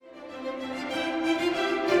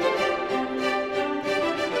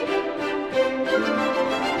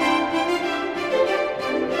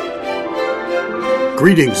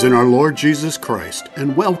Greetings in our Lord Jesus Christ,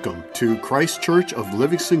 and welcome to Christ Church of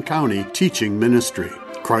Livingston County Teaching Ministry.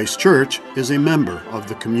 Christ Church is a member of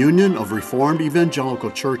the Communion of Reformed Evangelical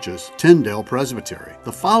Churches, Tyndale Presbytery.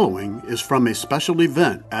 The following is from a special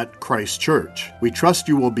event at Christ Church. We trust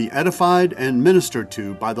you will be edified and ministered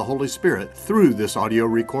to by the Holy Spirit through this audio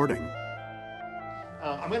recording.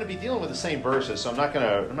 I'm going to be dealing with the same verses, so I'm not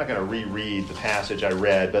going to reread the passage I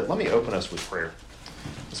read, but let me open us with prayer.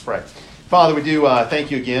 Let's pray. Father, we do thank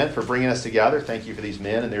you again for bringing us together. Thank you for these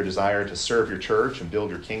men and their desire to serve your church and build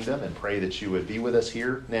your kingdom, and pray that you would be with us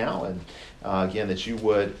here now, and again, that you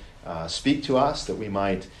would speak to us, that we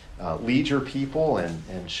might lead your people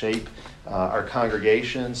and shape our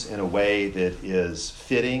congregations in a way that is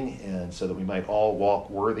fitting, and so that we might all walk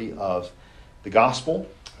worthy of the gospel.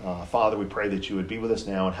 Father, we pray that you would be with us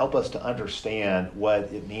now and help us to understand what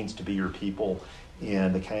it means to be your people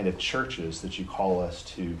in the kind of churches that you call us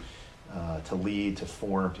to lead, to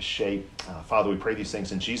form, to shape. Father, we pray these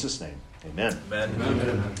things in Jesus' name. Amen. Amen.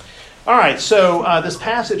 Amen. All right, so this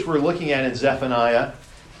passage we're looking at in Zephaniah,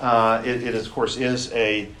 it of course is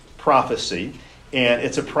a prophecy, and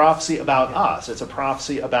it's a prophecy about us. It's a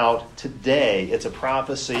prophecy about today. It's a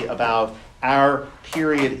prophecy about our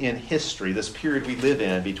period in history, this period we live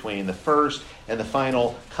in between the first and the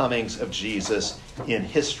final comings of Jesus in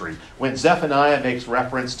history. When Zephaniah makes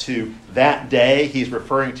reference to that day, he's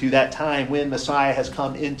referring to that time when Messiah has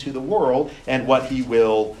come into the world and what he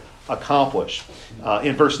will accomplish.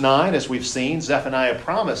 In verse 9, as we've seen, Zephaniah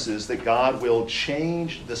promises that God will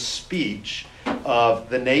change the speech of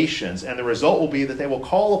the nations, and the result will be that they will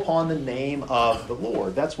call upon the name of the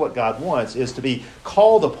Lord. That's what God wants, is to be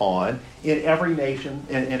called upon in every nation,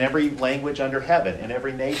 in every language under heaven, in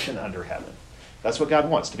every nation under heaven. That's what God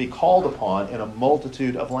wants, to be called upon in a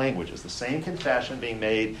multitude of languages. The same confession being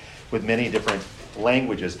made with many different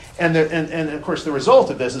languages. And of course, the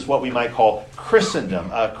result of this is what we might call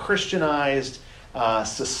Christendom, a Christianized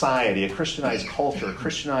society, a Christianized culture, a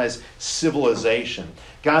Christianized civilization.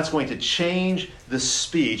 God's going to change the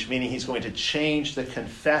speech, meaning he's going to change the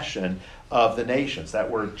confession of the nations. That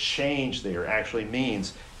word change there actually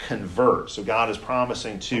means convert. So God is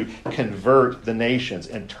promising to convert the nations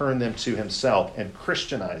and turn them to himself and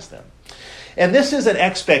Christianize them. And this is an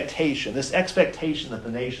expectation, this expectation that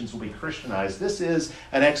the nations will be Christianized. This is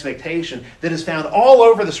an expectation that is found all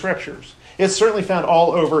over the Scriptures. It's certainly found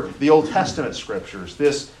all over the Old Testament Scriptures.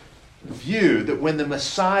 This view that when the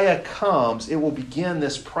Messiah comes, it will begin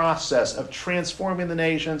this process of transforming the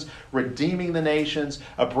nations, redeeming the nations,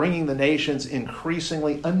 of bringing the nations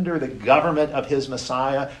increasingly under the government of his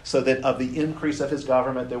Messiah, so that of the increase of his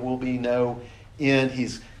government there will be no end.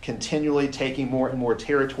 He's continually taking more and more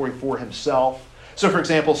territory for himself. So, for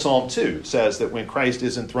example, Psalm 2 says that when Christ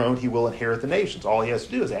is enthroned, he will inherit the nations. All he has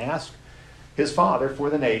to do is ask his Father for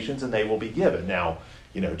the nations, and they will be given. Now,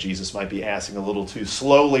 Jesus might be asking a little too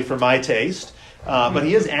slowly for my taste, but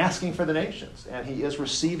he is asking for the nations, and he is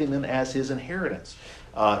receiving them as his inheritance.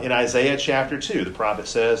 In Isaiah chapter 2, the prophet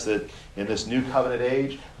says that in this new covenant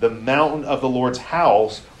age, the mountain of the Lord's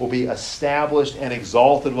house will be established and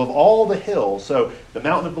exalted above all the hills. So the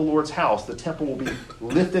mountain of the Lord's house, the temple, will be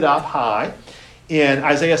lifted up high. And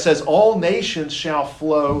Isaiah says, all nations shall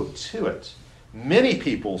flow to it. Many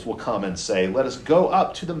peoples will come and say, let us go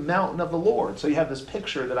up to the mountain of the Lord. So you have this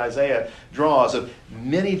picture that Isaiah draws of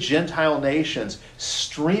many Gentile nations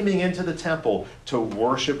streaming into the temple to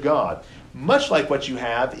worship God. Much like what you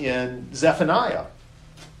have in Zephaniah.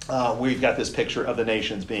 We've got this picture of the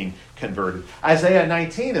nations being converted. Isaiah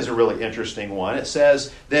 19 is a really interesting one. It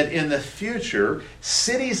says that in the future,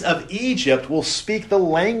 cities of Egypt will speak the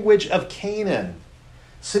language of Canaan.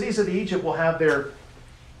 Cities of Egypt will have their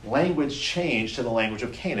language changed to the language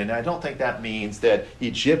of Canaan. Now, I don't think that means that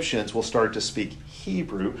Egyptians will start to speak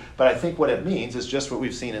Hebrew, but I think what it means is just what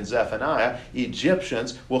we've seen in Zephaniah.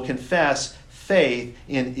 Egyptians will confess faith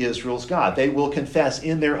in Israel's God. They will confess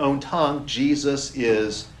in their own tongue, Jesus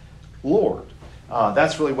is Lord.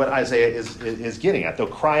 That's really what Isaiah is getting at. They'll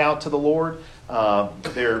cry out to the Lord. In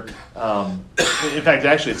fact,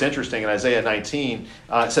 actually, it's interesting. In Isaiah 19,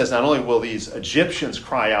 it says not only will these Egyptians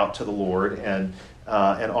cry out to the Lord and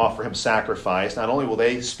offer him sacrifice, not only will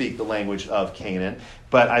they speak the language of Canaan,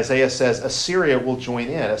 but Isaiah says Assyria will join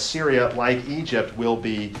in. Assyria, like Egypt, will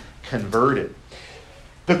be converted.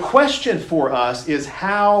 The question for us is,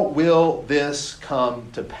 how will this come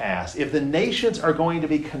to pass? If the nations are going to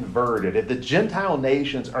be converted, if the Gentile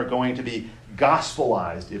nations are going to be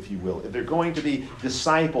gospelized, if you will, if they're going to be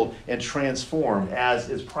discipled and transformed as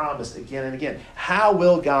is promised again and again, how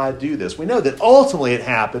will God do this? We know that ultimately it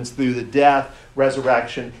happens through the death,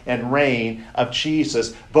 resurrection, and reign of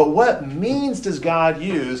Jesus. But what means does God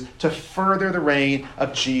use to further the reign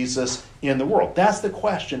of Jesus in the world? That's the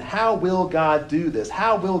question. How will God do this?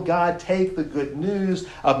 How will God take the good news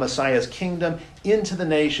of Messiah's kingdom into the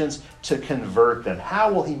nations to convert them?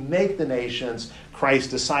 How will he make the nations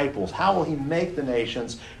Christ's disciples? How will he make the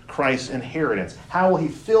nations Christ's inheritance? How will he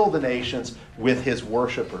fill the nations with his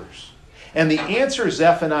worshipers? And the answer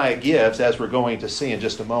Zephaniah gives, as we're going to see in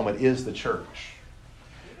just a moment, is the church.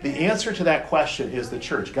 The answer to that question is the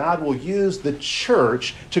church. God will use the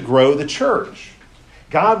church to grow the church.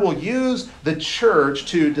 God will use the church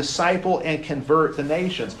to disciple and convert the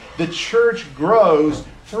nations. The church grows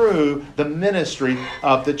through the ministry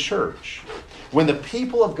of the church. When the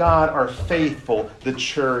people of God are faithful, the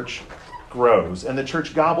church grows, and the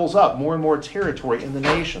church gobbles up more and more territory in the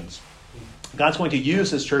nations. God's going to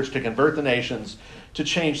use his church to convert the nations, to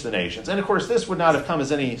change the nations. And of course, this would not have come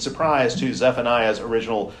as any surprise to Zephaniah's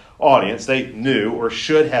original audience. They knew, or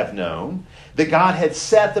should have known, that God had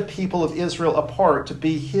set the people of Israel apart to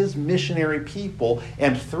be his missionary people,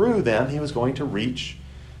 and through them he was going to reach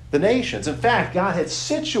the nations. In fact, God had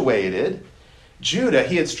situated Judah,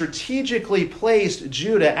 he had strategically placed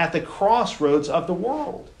Judah at the crossroads of the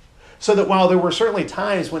world. So that while there were certainly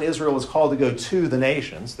times when Israel was called to go to the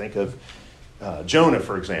nations, think of Jonah,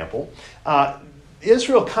 for example,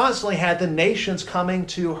 Israel constantly had the nations coming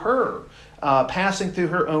to her, passing through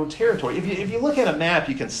her own territory. If you look at a map,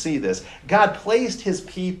 you can see this. God placed his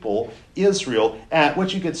people, Israel, at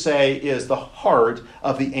what you could say is the heart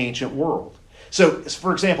of the ancient world. So,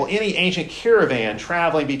 for example, any ancient caravan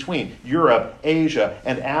traveling between Europe, Asia,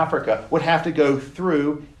 and Africa would have to go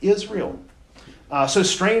through Israel. So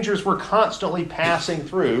strangers were constantly passing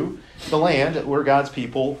through the land where God's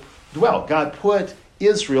people dwelt. God put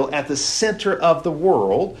Israel at the center of the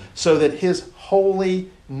world so that his holy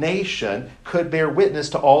nation could bear witness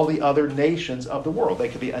to all the other nations of the world. They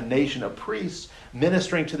could be a nation of priests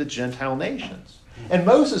ministering to the Gentile nations. And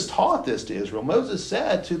Moses taught this to Israel. Moses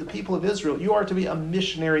said to the people of Israel, you are to be a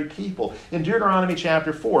missionary people. In Deuteronomy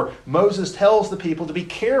chapter 4, Moses tells the people to be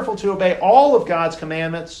careful to obey all of God's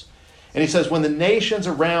commandments. And he says, when the nations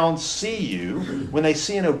around see you, when they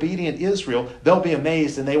see an obedient Israel, they'll be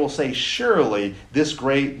amazed and they will say, surely this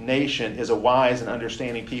great nation is a wise and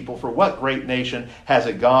understanding people. For what great nation has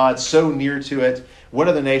a God so near to it? What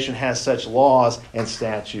other nation has such laws and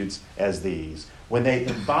statutes as these? When they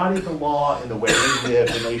embody the law in the way they live,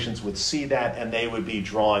 the nations would see that and they would be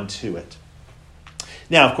drawn to it.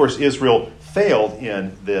 Now, of course, Israel failed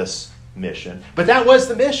in this mission. But that was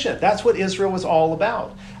the mission. That's what Israel was all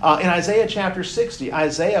about. In Isaiah chapter 60,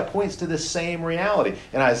 Isaiah points to this same reality.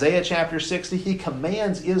 In Isaiah chapter 60, he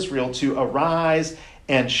commands Israel to arise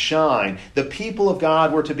and shine. The people of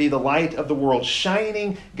God were to be the light of the world,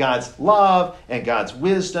 shining God's love and God's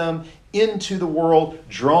wisdom into the world,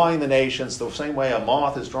 drawing the nations. The same way a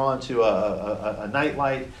moth is drawn to a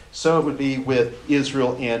nightlight, so it would be with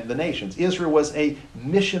Israel and the nations. Israel was a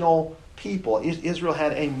missional people. Israel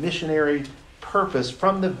had a missionary purpose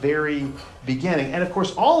from the very beginning. And of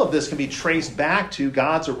course, all of this can be traced back to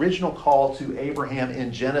God's original call to Abraham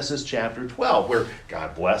in Genesis chapter 12, where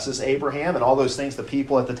God blesses Abraham and all those things the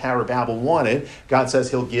people at the Tower of Babel wanted. God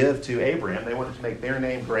says he'll give to Abraham. They wanted to make their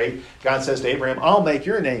name great. God says to Abraham, I'll make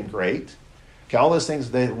your name great. Okay, all those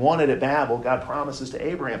things they wanted at Babel, God promises to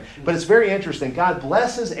Abraham. But it's very interesting. God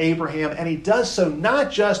blesses Abraham, and he does so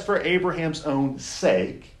not just for Abraham's own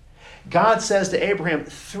sake. God says to Abraham,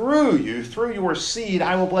 through you, through your seed,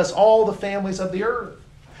 I will bless all the families of the earth.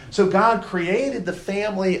 So God created the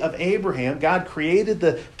family of Abraham. God created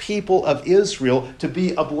the people of Israel to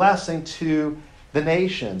be a blessing to the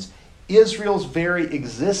nations. Israel's very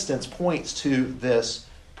existence points to this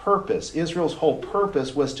purpose. Israel's whole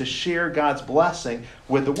purpose was to share God's blessing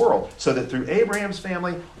with the world, so that through Abraham's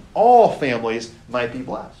family, all families might be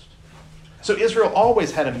blessed. So Israel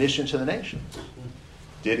always had a mission to the nations.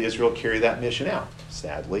 Did Israel carry that mission out?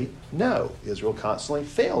 Sadly, no. Israel constantly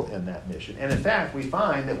failed in that mission. And in fact, we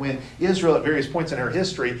find that when Israel at various points in her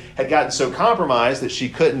history had gotten so compromised that she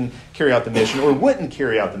couldn't carry out the mission or wouldn't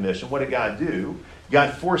carry out the mission, what did God do?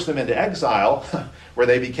 God forced them into exile where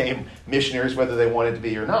they became missionaries whether they wanted to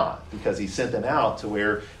be or not, because he sent them out to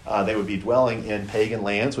where they would be dwelling in pagan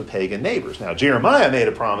lands with pagan neighbors. Now, Jeremiah made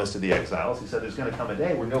a promise to the exiles. He said there's going to come a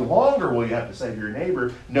day where no longer will you have to say to your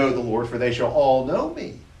neighbor, know the Lord, for they shall all know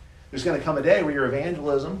me. There's going to come a day where your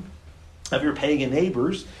evangelism of your pagan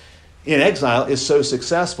neighbors in exile is so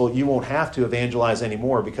successful, you won't have to evangelize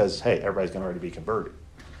anymore because, hey, everybody's going to already be converted.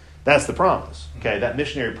 That's the promise. Okay, that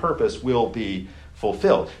missionary purpose will be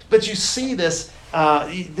fulfilled. But you see this,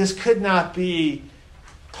 this could not be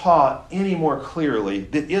taught any more clearly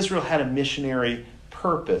that Israel had a missionary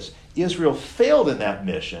purpose. Israel failed in that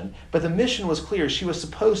mission, but the mission was clear. She was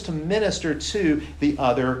supposed to minister to the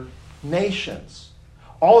other nations.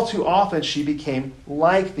 All too often, she became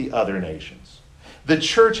like the other nations. The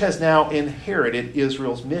church has now inherited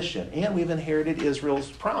Israel's mission, and we've inherited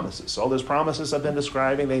Israel's promises. All those promises I've been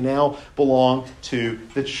describing, they now belong to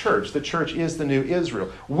the church. The church is the new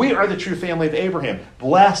Israel. We are the true family of Abraham,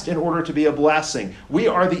 blessed in order to be a blessing. We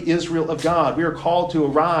are the Israel of God. We are called to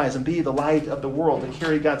arise and be the light of the world, to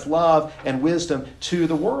carry God's love and wisdom to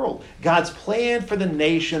the world. God's plan for the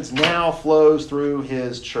nations now flows through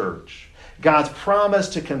his church. God's promise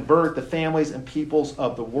to convert the families and peoples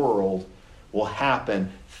of the world will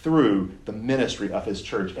happen through the ministry of his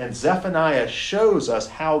church. And Zephaniah shows us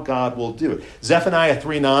how God will do it. Zephaniah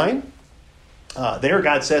 3:9, there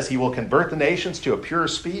God says he will convert the nations to a pure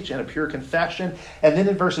speech and a pure confession. And then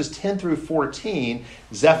in verses 10 through 14,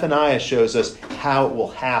 Zephaniah shows us how it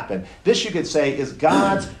will happen. This, you could say, is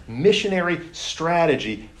God's missionary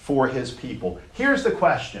strategy for his people. Here's the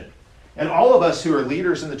question. And all of us who are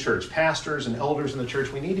leaders in the church, pastors and elders in the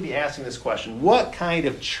church, we need to be asking this question. What kind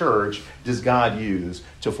of church does God use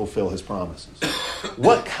to fulfill his promises?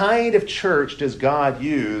 What kind of church does God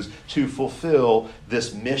use to fulfill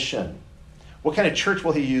this mission? What kind of church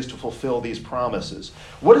will he use to fulfill these promises?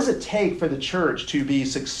 What does it take for the church to be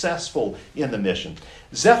successful in the mission?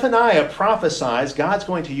 Zephaniah prophesies God's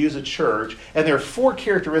going to use a church, and there are 4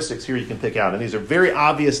 characteristics here you can pick out, and these are very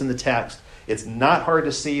obvious in the text. It's not hard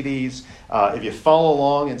to see these. If you follow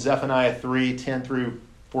along in Zephaniah 3, 10 through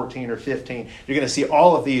 14 or 15, you're going to see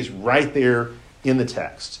all of these right there in the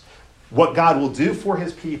text. What God will do for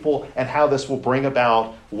his people and how this will bring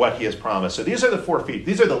about what he has promised. So these are the 4 features.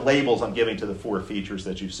 These are the labels I'm giving to the 4 features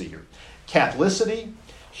that you see here. Catholicity,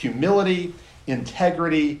 humility,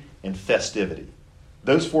 integrity, and festivity.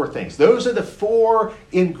 Those 4 things. Those are the 4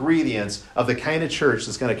 ingredients of the kind of church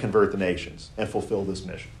that's going to convert the nations and fulfill this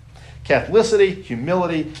mission. Catholicity,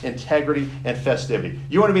 humility, integrity, and festivity.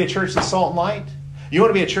 You want to be a church that's salt and light? You want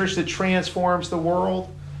to be a church that transforms the world?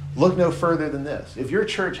 Look no further than this. If your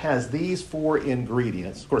church has these 4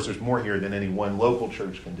 ingredients, of course there's more here than any one local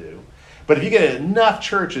church can do, but if you get enough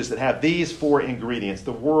churches that have these 4 ingredients,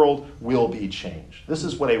 the world will be changed. This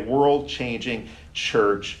is what a world-changing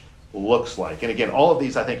church looks like. And again, all of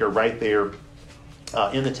these I think are right there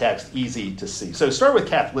in the text, easy to see. So start with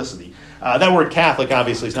Catholicity. That word Catholic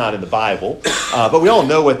obviously is not in the Bible, but we all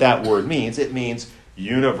know what that word means. It means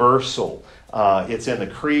universal. It's in the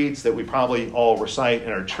creeds that we probably all recite in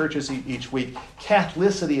our churches each week.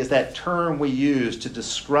 Catholicity is that term we use to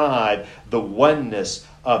describe the oneness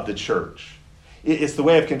of the church. It's the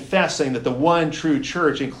way of confessing that the one true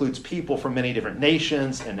church includes people from many different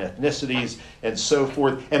nations and ethnicities and so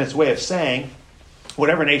forth. And it's a way of saying,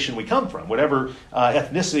 whatever nation we come from, whatever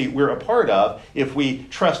ethnicity we're a part of, if we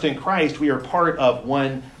trust in Christ, we are part of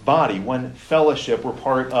one body, one fellowship. We're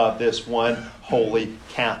part of this one holy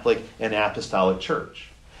Catholic and apostolic church.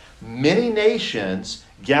 Many nations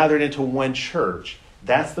gathered into one church.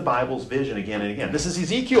 That's the Bible's vision again and again. This is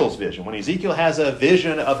Ezekiel's vision. When Ezekiel has a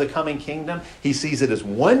vision of the coming kingdom, he sees it as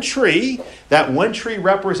one tree. That one tree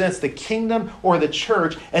represents the kingdom or the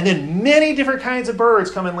church, and then many different kinds of birds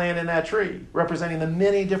come and land in that tree, representing the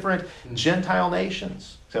many different Gentile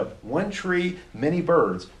nations. So one tree, many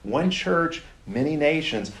birds. One church, many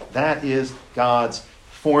nations. That is God's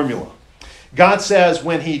formula. God says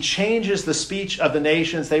when he changes the speech of the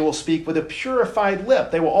nations, they will speak with a purified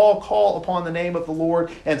lip. They will all call upon the name of the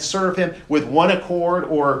Lord and serve him with one accord,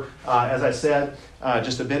 or as I said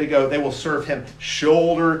just a bit ago, they will serve him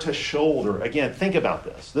shoulder to shoulder. Again, think about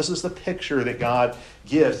this. This is the picture that God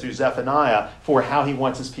gives through Zephaniah for how he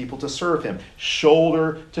wants his people to serve him.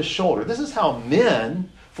 Shoulder to shoulder. This is how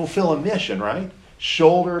men fulfill a mission, right?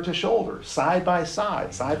 Shoulder to shoulder, side by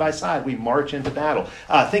side, we march into battle.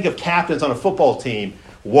 Think of captains on a football team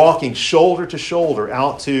walking shoulder to shoulder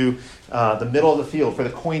out to the middle of the field for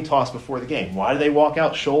the coin toss before the game. Why do they walk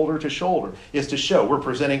out shoulder to shoulder? It's to show we're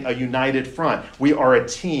presenting a united front. We are a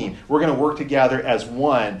team. We're going to work together as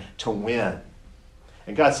one to win.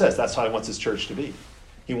 And God says that's how he wants his church to be.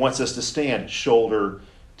 He wants us to stand shoulder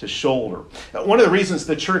to shoulder. Now, one of the reasons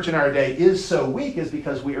the church in our day is so weak is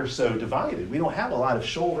because we are so divided. We don't have a lot of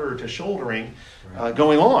shoulder to shouldering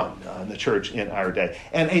going on in the church in our day.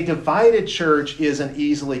 And a divided church is an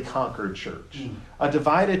easily conquered church. A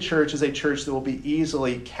divided church is a church that will be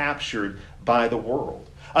easily captured by the world.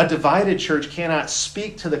 A divided church cannot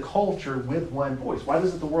speak to the culture with one voice. Why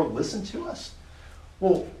doesn't the world listen to us?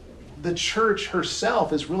 Well, the church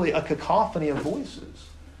herself is really a cacophony of voices.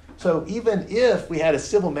 So even if we had a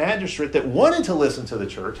civil magistrate that wanted to listen to the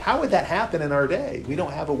church, how would that happen in our day? We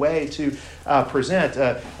don't have a way to present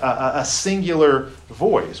a singular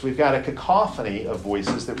voice. We've got a cacophony of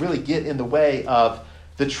voices that really get in the way of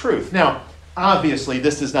the truth. Now, obviously,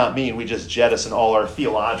 this does not mean we just jettison all our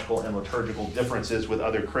theological and liturgical differences with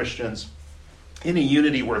other Christians. Any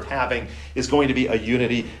unity worth having is going to be a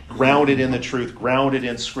unity grounded in the truth, grounded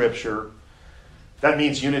in Scripture. That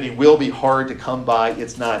means unity will be hard to come by.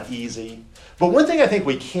 It's not easy. But one thing I think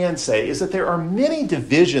we can say is that there are many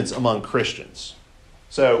divisions among Christians.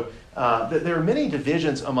 So there are many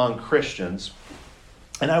divisions among Christians,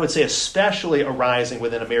 and I would say especially arising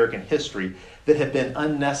within American history, that have been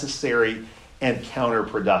unnecessary and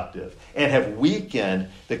counterproductive and have weakened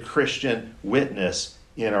the Christian witness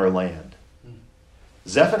in our land.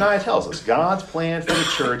 Zephaniah tells us God's plan for the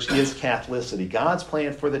church is Catholicity. God's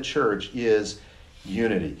plan for the church is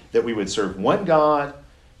unity, that we would serve one God,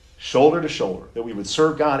 shoulder to shoulder, that we would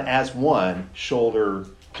serve God as one, shoulder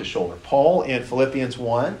to shoulder. Paul in Philippians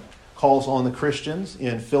 1 calls on the Christians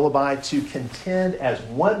in Philippi to contend as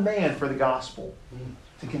one man for the gospel,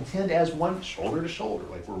 to contend as one, shoulder to shoulder,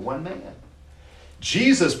 like we're one man.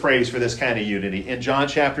 Jesus prays for this kind of unity in John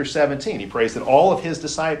chapter 17. He prays that all of his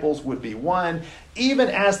disciples would be one, even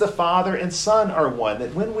as the Father and Son are one,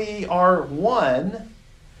 that when we are one,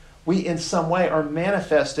 we in some way are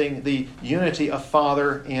manifesting the unity of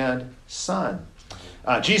Father and Son.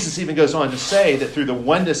 Jesus even goes on to say that through the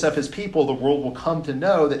oneness of his people, the world will come to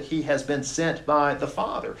know that he has been sent by the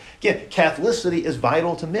Father. Again, Catholicity is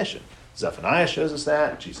vital to mission. Zephaniah shows us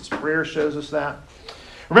that. Jesus' prayer shows us that.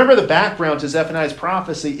 Remember, the background to Zephaniah's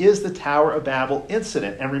prophecy is the Tower of Babel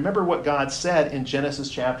incident. And remember what God said in Genesis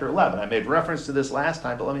chapter 11. I made reference to this last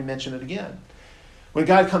time, but let me mention it again. When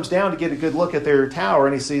God comes down to get a good look at their tower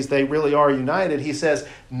and he sees they really are united, he says,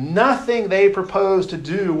 nothing they propose to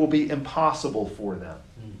do will be impossible for them.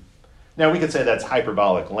 Now, we could say that's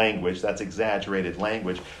hyperbolic language, that's exaggerated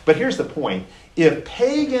language. But here's the point. If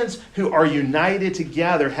pagans who are united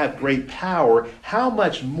together have great power, how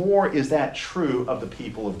much more is that true of the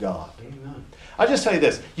people of God? Amen. I'll just tell you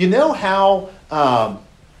this. You know how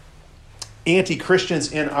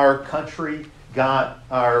anti-Christians in our country got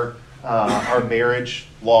our marriage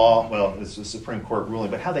law? Well, it's a Supreme Court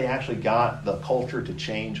ruling, but how they actually got the culture to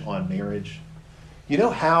change on marriage? You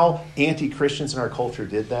know how anti-Christians in our culture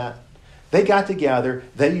did that? They got together,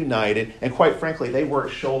 they united, and quite frankly, they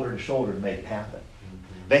worked shoulder to shoulder to make it happen.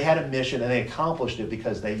 They had a mission, and they accomplished it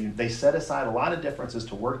because they set aside a lot of differences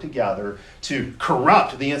to work together to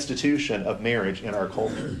corrupt the institution of marriage in our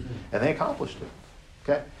culture. And they accomplished it.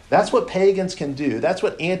 Okay? That's what pagans can do. That's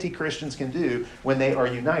what anti-Christians can do when they are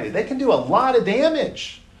united. They can do a lot of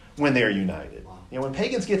damage when they're united. You know, when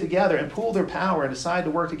pagans get together and pool their power and decide to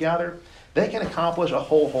work together, they can accomplish a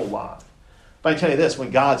whole lot. But I can tell you this,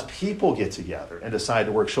 when God's people get together and decide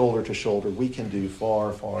to work shoulder to shoulder, we can do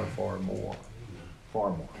far more. Far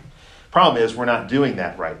more. Problem is, we're not doing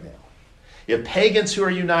that right now. If pagans who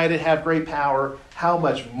are united have great power, how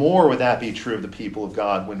much more would that be true of the people of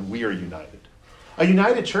God when we are united? A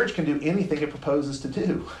united church can do anything it proposes to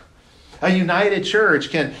do. A united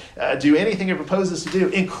church can do anything it proposes to do,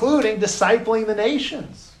 including discipling the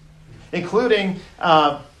nations, including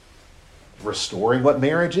restoring what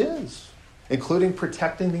marriage is, including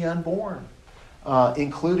protecting the unborn,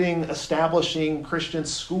 including establishing Christian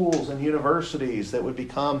schools and universities that would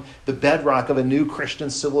become the bedrock of a new Christian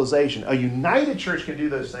civilization. A united church can do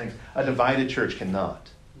those things. A divided church cannot.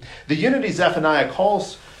 The unity Zephaniah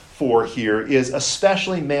calls for here is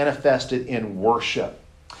especially manifested in worship.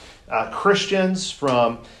 Christians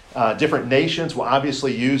from different nations will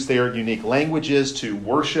obviously use their unique languages to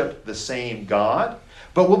worship the same God,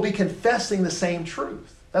 but will be confessing the same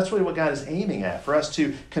truth. That's really what God is aiming at, for us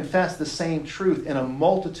to confess the same truth in a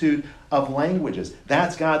multitude of languages.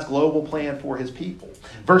 That's God's global plan for his people.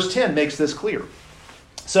 Verse 10 makes this clear.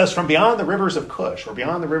 It says, from beyond the rivers of Cush, or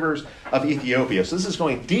beyond the rivers of Ethiopia. So this is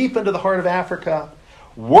going deep into the heart of Africa.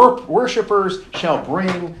 Worshippers shall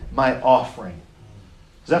bring my offering.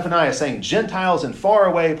 Zephaniah is saying Gentiles in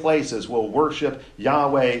faraway places will worship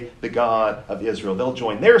Yahweh, the God of Israel. They'll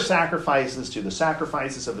join their sacrifices to the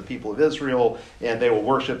sacrifices of the people of Israel, and they will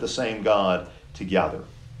worship the same God together.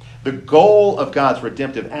 The goal of God's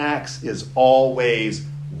redemptive acts is always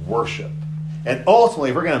worship. And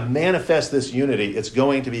ultimately, if we're going to manifest this unity, it's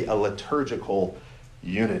going to be a liturgical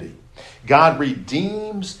unity. God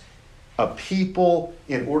redeems a people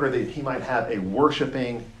in order that he might have a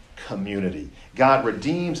worshiping community. God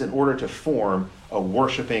redeems in order to form a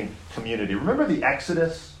worshiping community. Remember the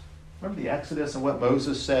Exodus? Remember the Exodus and what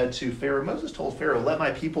Moses said to Pharaoh? Moses told Pharaoh, let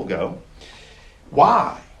my people go.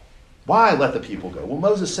 Why? Why let the people go? Well,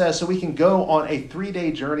 Moses says, so we can go on a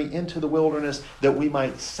 3-day journey into the wilderness that we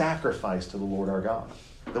might sacrifice to the Lord our God,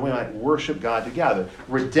 that we might worship God together.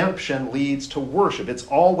 Redemption leads to worship. It's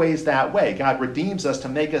always that way. God redeems us to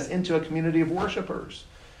make us into a community of worshipers.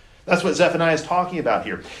 That's what Zephaniah is talking about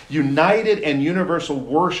here. United and universal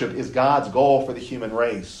worship is God's goal for the human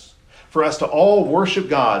race. For us to all worship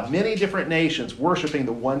God, many different nations worshiping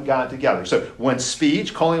the one God together. So one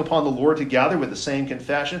speech, calling upon the Lord together with the same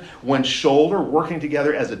confession. One shoulder, working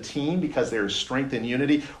together as a team because there is strength in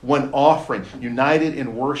unity. One offering, united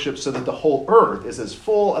in worship so that the whole earth is as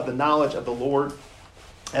full of the knowledge of the Lord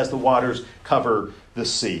as the waters cover the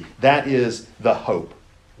sea. That is the hope.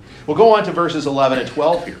 We'll go on to verses 11 and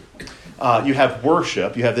 12 here. You have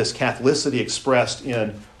worship. You have this Catholicity expressed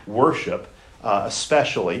in worship.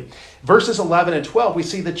 Especially. Verses 11 and 12, we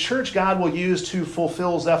see the church God will use to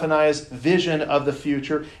fulfill Zephaniah's vision of the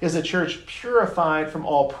future is a church purified from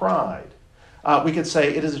all pride. We could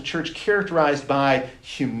say it is a church characterized by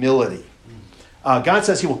humility. God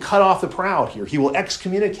says he will cut off the proud here. He will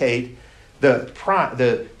excommunicate the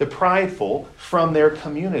prideful from their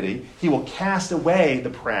community. He will cast away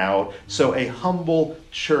the proud, so a humble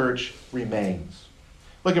church remains.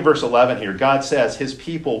 Look at verse 11 here. God says his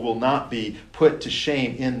people will not be put to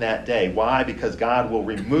shame in that day. Why? Because God will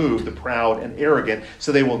remove the proud and arrogant,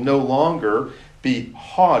 so they will no longer be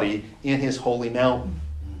haughty in his holy mountain.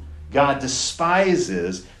 God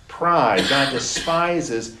despises pride. God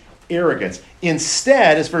despises arrogance.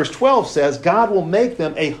 Instead, as verse 12 says, God will make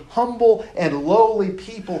them a humble and lowly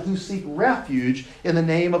people who seek refuge in the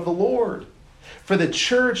name of the Lord. For the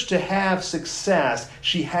church to have success,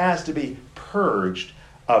 she has to be purged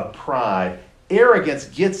of pride. Arrogance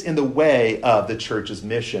gets in the way of the church's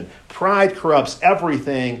mission. Pride corrupts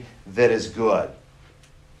everything that is good.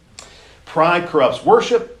 Pride corrupts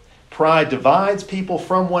worship. Pride divides people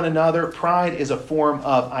from one another. Pride is a form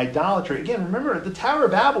of idolatry. Again, remember, the Tower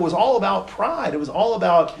of Babel was all about pride. It was all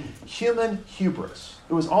about human hubris.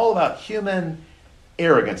 It was all about human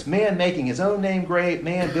arrogance. Man making his own name great.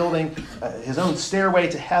 Man building his own stairway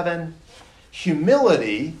to heaven.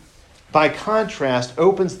 Humility, by contrast,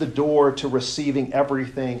 opens the door to receiving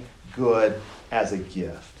everything good as a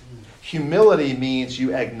gift. Humility means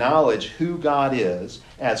you acknowledge who God is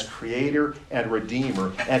as creator and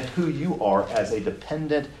redeemer and who you are as a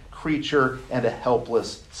dependent creature and a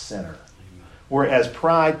helpless sinner. Whereas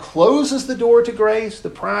pride closes the door to grace, the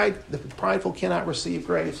prideful cannot receive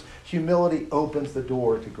grace. Humility opens the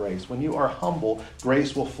door to grace. When you are humble,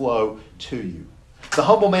 grace will flow to you. The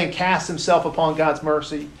humble man casts himself upon God's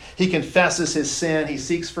mercy. He confesses his sin. He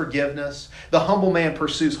seeks forgiveness. The humble man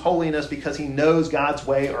pursues holiness because he knows God's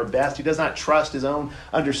way are best. He does not trust his own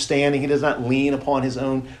understanding. He does not lean upon his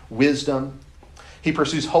own wisdom. He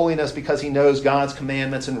pursues holiness because he knows God's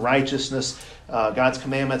commandments and righteousness. God's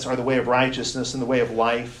commandments are the way of righteousness and the way of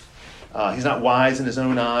life. He's not wise in his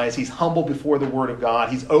own eyes. He's humble before the word of God.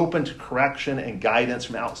 He's open to correction and guidance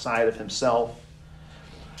from outside of himself.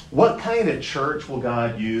 What kind of church will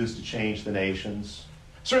God use to change the nations?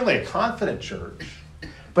 Certainly a confident church,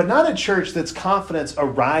 but not a church that's confidence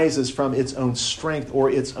arises from its own strength or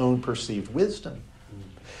its own perceived wisdom.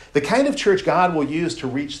 The kind of church God will use to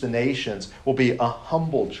reach the nations will be a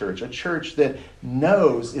humble church, a church that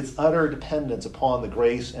knows its utter dependence upon the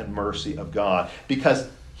grace and mercy of God. Because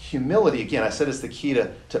humility, again, I said it's the key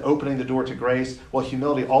to opening the door to grace. Well,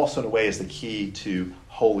 humility also in a way is the key to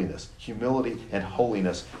holiness. Humility and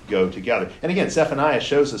holiness go together. And again, Zephaniah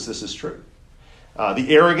shows us this is true.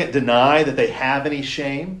 The arrogant deny that they have any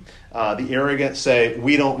shame. The arrogant say,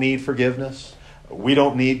 we don't need forgiveness. We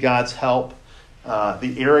don't need God's help.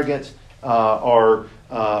 The arrogant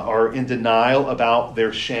are in denial about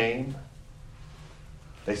their shame.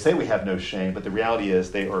 They say we have no shame, but the reality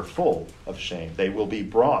is they are full of shame. They will be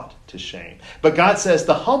brought to shame. But God says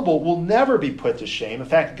the humble will never be put to shame. In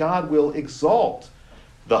fact, God will exalt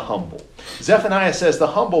the humble. Zephaniah says the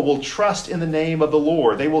humble will trust in the name of the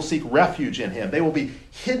Lord. They will seek refuge in him. They will be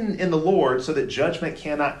hidden in the Lord so that judgment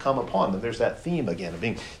cannot come upon them. There's that theme again of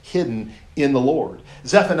being hidden in the Lord.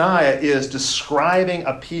 Zephaniah is describing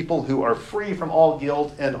a people who are free from all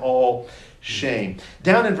guilt and all shame.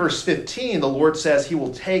 Down in verse 15, the Lord says he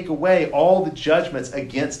will take away all the judgments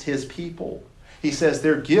against his people. He says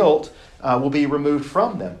their guilt will be removed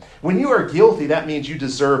from them. When you are guilty, that means you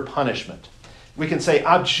deserve punishment. We can say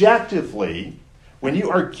objectively, When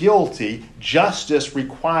you are guilty, justice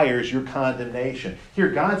requires your condemnation. Here,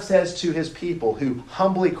 God says to his people who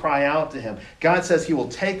humbly cry out to him, God says he will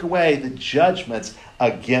take away the judgments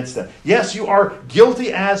against them. Yes, you are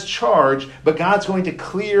guilty as charged, but God's going to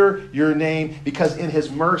clear your name because in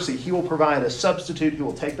his mercy, he will provide a substitute who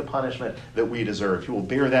will take the punishment that we deserve. He will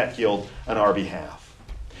bear that guilt on our behalf.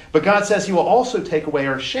 But God says he will also take away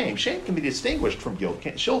our shame. Shame can be distinguished from guilt.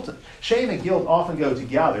 Shame and guilt often go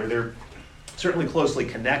together. They're certainly closely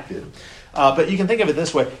connected. But you can think of it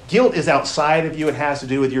this way. Guilt is outside of you. It has to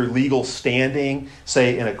do with your legal standing,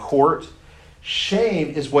 say, in a court. Shame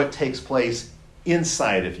is what takes place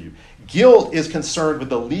inside of you. Guilt is concerned with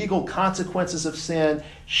the legal consequences of sin.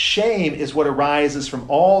 Shame is what arises from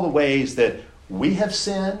all the ways that we have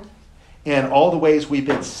sinned and all the ways we've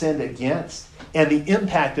been sinned against and the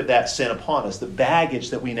impact of that sin upon us, the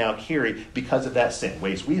baggage that we now carry because of that sin,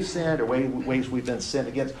 ways we've sinned or ways we've been sinned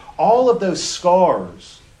against. All of those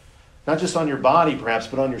scars, not just on your body perhaps,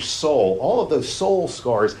 but on your soul, all of those soul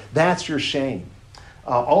scars, that's your shame.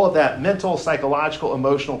 All of that mental, psychological,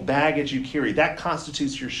 emotional baggage you carry, that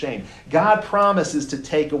constitutes your shame. God promises to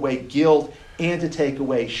take away guilt and to take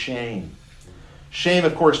away shame. Shame,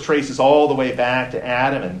 of course, traces all the way back to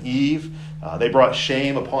Adam and Eve. They brought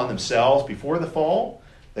shame upon themselves before the fall.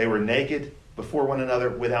 They were naked before one another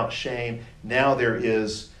without shame. Now there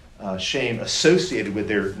is shame associated with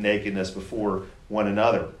their nakedness before one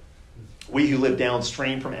another. We who live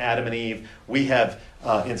downstream from Adam and Eve, we have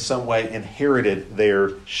in some way inherited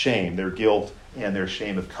their shame. Their guilt and their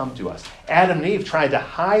shame have come to us. Adam and Eve tried to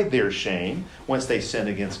hide their shame once they sinned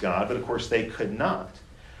against God, but of course they could not.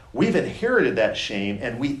 We've inherited that shame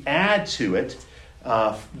and we add to it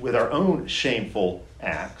with our own shameful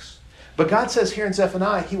acts. But God says here in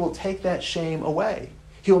Zephaniah, he will take that shame away.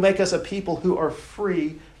 He will make us a people who are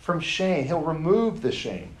free from shame. He'll remove the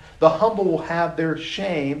shame. The humble will have their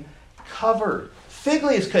shame covered. Fig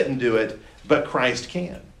leaves couldn't do it, but Christ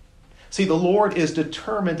can. See, the Lord is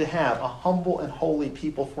determined to have a humble and holy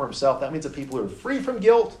people for himself. That means a people who are free from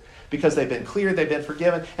guilt because they've been cleared, they've been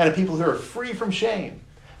forgiven, and a people who are free from shame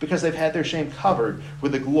because they've had their shame covered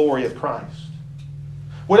with the glory of Christ.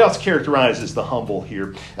 What else characterizes the humble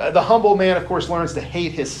here? The humble man, of course, learns to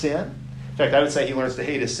hate his sin. In fact, I would say he learns to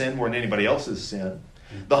hate his sin more than anybody else's sin.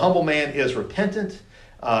 The humble man is repentant.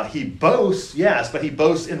 He boasts, yes, but he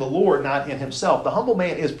boasts in the Lord, not in himself. The humble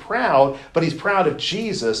man is proud, but he's proud of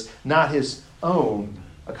Jesus, not his own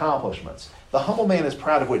accomplishments. The humble man is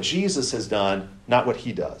proud of what Jesus has done, not what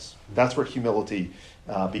he does. That's where humility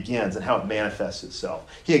begins and how it manifests itself.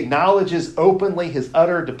 He acknowledges openly his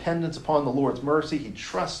utter dependence upon the Lord's mercy. He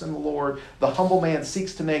trusts in the Lord. The humble man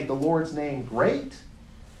seeks to make the Lord's name great,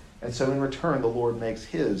 and so in return, the Lord makes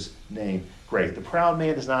his name great. The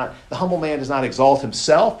humble man does not exalt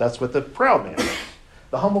himself. That's what the proud man does.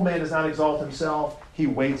 The humble man does not exalt himself. He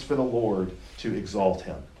waits for the Lord to exalt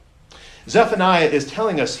him. Zephaniah is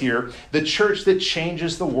telling us here the church that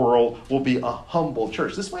changes the world will be a humble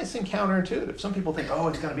church. This might seem counterintuitive. Some people think,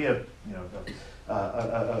 it's going to be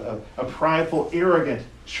a prideful, arrogant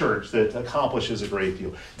church that accomplishes a great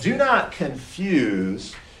deal. Do not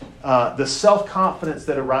confuse the self-confidence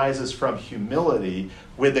that arises from humility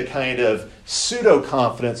with the kind of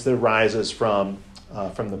pseudo-confidence that arises from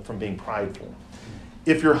being prideful.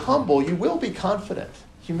 If you're humble, you will be confident.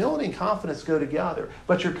 Humility and confidence go together,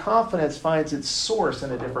 but your confidence finds its source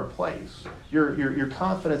in a different place. Your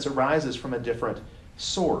confidence arises from a different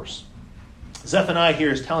source. Zephaniah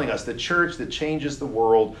here is telling us the church that changes the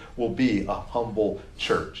world will be a humble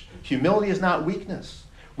church. Humility is not weakness.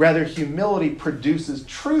 Rather, humility produces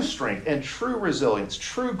true strength and true resilience,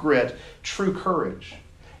 true grit, true courage.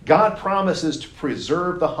 God promises to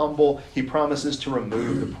preserve the humble. He promises to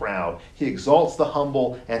remove the proud. He exalts the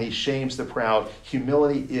humble and he shames the proud.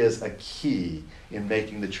 Humility is a key in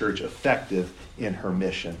making the church effective in her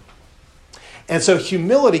mission. And so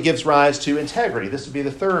humility gives rise to integrity. This would be the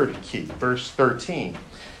third key, verse 13.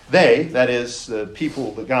 They, that is, the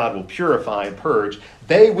people that God will purify and purge,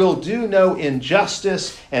 they will do no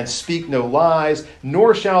injustice and speak no lies,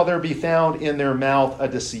 nor shall there be found in their mouth a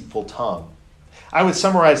deceitful tongue. I would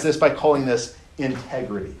summarize this by calling this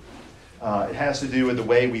integrity. It has to do with the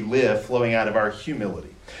way we live flowing out of our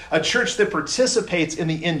humility. A church that participates in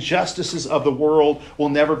the injustices of the world will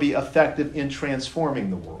never be effective in transforming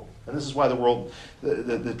the world. And this is why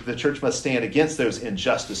the church must stand against those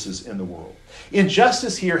injustices in the world.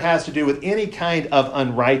 Injustice here has to do with any kind of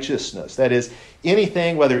unrighteousness. That is,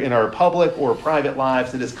 anything, whether in our public or private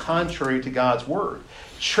lives, that is contrary to God's word.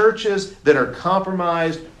 Churches that are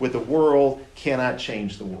compromised with the world cannot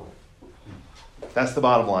change the world. That's the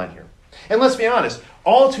bottom line here. And let's be honest,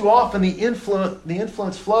 all too often the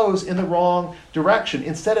influence flows in the wrong direction.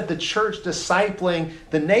 Instead of the church discipling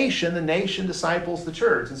the nation disciples the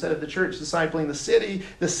church. Instead of the church discipling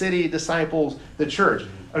the city disciples the church.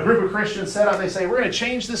 A group of Christians set out, they say, we're going to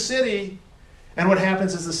change the city. And what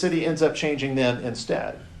happens is the city ends up changing them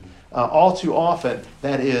instead. All too often,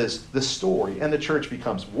 that is the story. And the church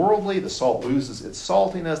becomes worldly. The salt loses its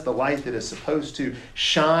saltiness. The light that is supposed to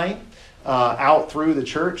shine out through the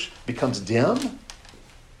church becomes dim.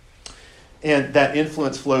 And that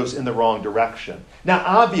influence flows in the wrong direction. Now,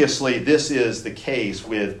 obviously, this is the case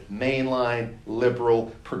with mainline,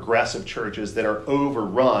 liberal, progressive churches that are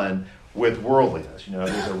overrun with worldliness. You know,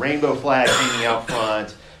 there's a rainbow flag hanging out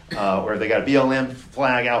front, or they got a BLM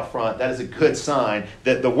flag out front. That is a good sign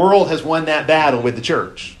that the world has won that battle with the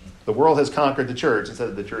church. The world has conquered the church instead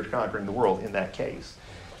of the church conquering the world in that case.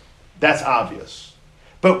 That's obvious.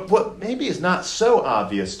 But what maybe is not so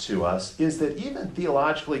obvious to us is that even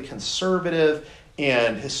theologically conservative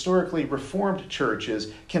and historically reformed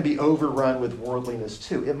churches can be overrun with worldliness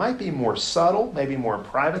too. It might be more subtle, maybe more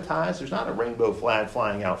privatized. There's not a rainbow flag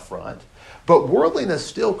flying out front. But worldliness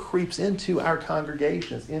still creeps into our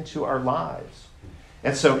congregations, into our lives.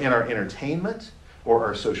 And so in our entertainment or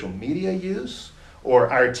our social media use or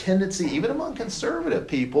our tendency, even among conservative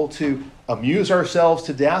people, to amuse ourselves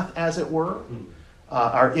to death, as it were,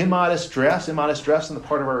 our immodest dress on the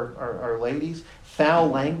part of our ladies, foul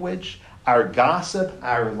language, our gossip,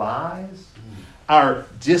 our lies, our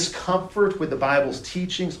discomfort with the Bible's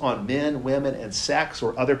teachings on men, women, and sex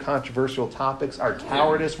or other controversial topics, our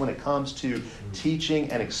cowardice when it comes to teaching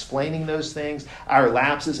and explaining those things, our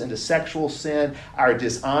lapses into sexual sin, our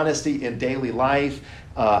dishonesty in daily life,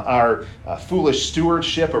 our foolish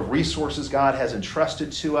stewardship of resources God has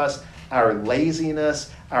entrusted to us, our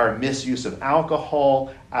laziness, our misuse of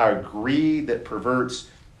alcohol, our greed that perverts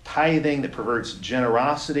tithing, that perverts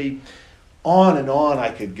generosity. On and on I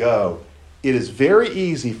could go. It is very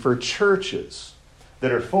easy for churches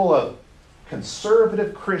that are full of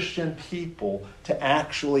conservative Christian people to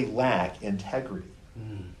actually lack integrity,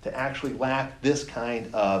 to actually lack this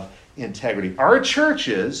kind of integrity. Our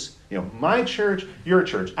churches, my church, your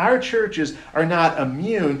church, our churches are not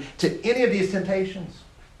immune to any of these temptations.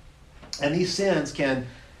 And these sins can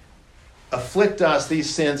afflict us, these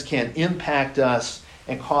sins can impact us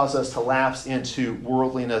and cause us to lapse into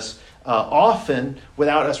worldliness, often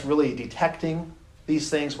without us really detecting these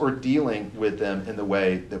things or dealing with them in the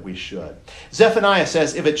way that we should. Zephaniah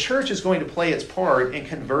says, if a church is going to play its part in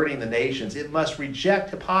converting the nations, it must reject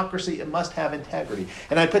hypocrisy, it must have integrity.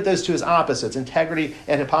 And I put those two as opposites, integrity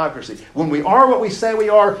and hypocrisy. When we are what we say we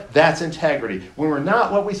are, that's integrity. When we're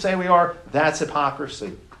not what we say we are, that's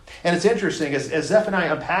hypocrisy. And it's interesting, as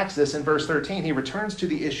Zephaniah unpacks this in verse 13, he returns to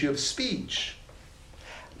the issue of speech.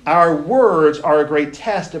 Our words are a great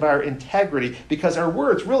test of our integrity because our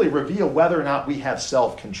words really reveal whether or not we have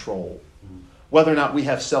self-control, whether or not we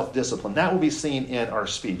have self-discipline. That will be seen in our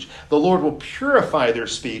speech. The Lord will purify their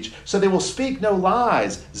speech so they will speak no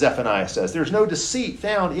lies, Zephaniah says. There's no deceit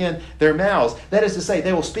found in their mouths. That is to say,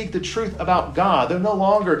 they will speak the truth about God. They'll no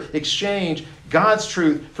longer exchange God's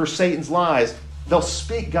truth for Satan's lies. They'll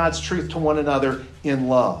speak God's truth to one another in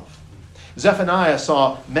love. Zephaniah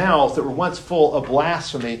saw mouths that were once full of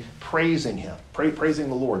blasphemy praising him, praising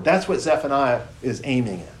the Lord. That's what Zephaniah is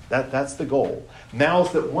aiming at. That's the goal.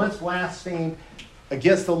 Mouths that once blasphemed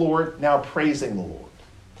against the Lord, now praising the Lord.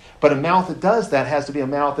 But a mouth that does that has to be a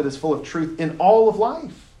mouth that is full of truth in all of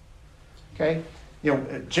life. Okay?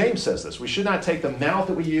 James says this. We should not take the mouth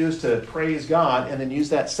that we use to praise God and then use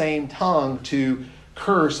that same tongue to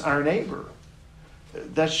curse our neighbor.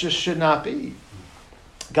 That just should not be.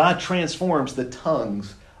 God transforms the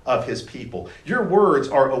tongues of his people. Your words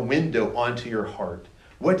are a window onto your heart.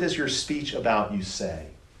 What does your speech about you say?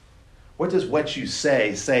 What does what you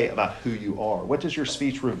say about who you are? What does your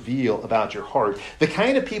speech reveal about your heart? The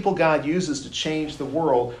kind of people God uses to change the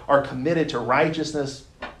world are committed to righteousness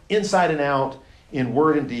inside and out, in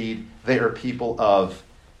word and deed. They are people of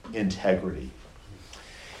integrity.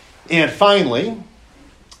 And finally,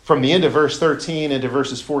 from the end of verse 13 into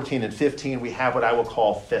verses 14 and 15, we have what I will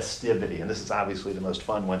call festivity. And this is obviously the most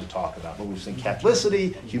fun one to talk about. But we've seen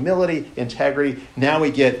Catholicity, humility, integrity. Now we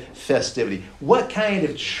get festivity. What kind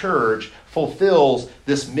of church fulfills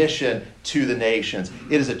this mission to the nations?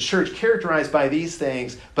 It is a church characterized by these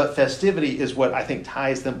things, but festivity is what I think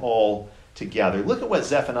ties them all together. Look at what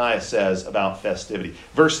Zephaniah says about festivity.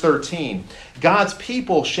 Verse 13, God's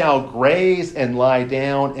people shall graze and lie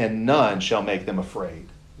down, and none shall make them afraid.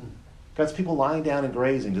 God's people lying down and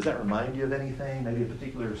grazing. Does that remind you of anything? Maybe a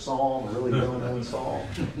particular psalm, a really well-known psalm?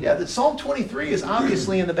 Yeah, Psalm 23 is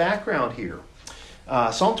obviously in the background here.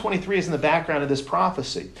 Psalm 23 is in the background of this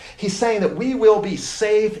prophecy. He's saying that we will be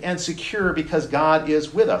safe and secure because God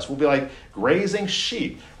is with us. We'll be like grazing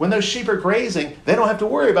sheep. When those sheep are grazing, they don't have to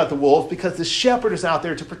worry about the wolf because the shepherd is out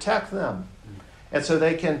there to protect them. And so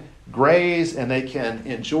they can graze and they can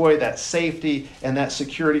enjoy that safety and that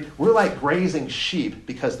security. We're like grazing sheep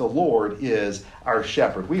because the Lord is our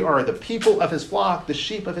shepherd. We are the people of his flock, the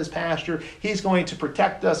sheep of his pasture. He's going to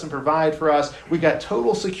protect us and provide for us. We've got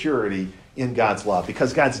total security in God's love.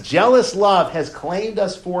 Because God's jealous love has claimed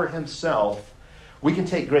us for himself, we can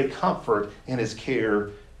take great comfort in his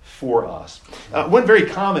care for us. One very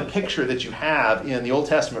common picture that you have in the Old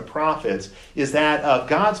Testament prophets is that of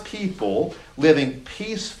God's people living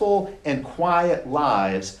peaceful and quiet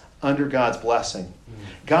lives under God's blessing.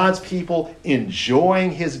 God's people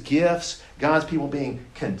enjoying his gifts, God's people being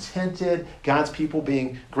contented, God's people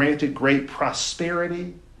being granted great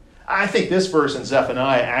prosperity. I think this verse in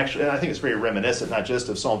Zephaniah actually, I think it's very reminiscent not just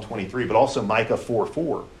of Psalm 23, but also Micah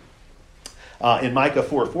 4:4. In Micah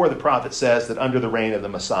 4:4, the prophet says that under the reign of the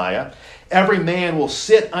Messiah, every man will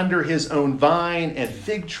sit under his own vine and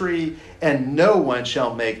fig tree, and no one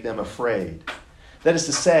shall make them afraid. That is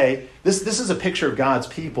to say, this is a picture of God's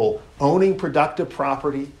people owning productive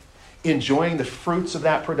property, enjoying the fruits of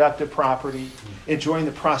that productive property, enjoying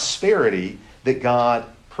the prosperity that God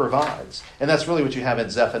provides. And that's really what you have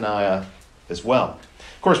in Zephaniah as well.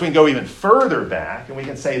 Of course, we can go even further back, and we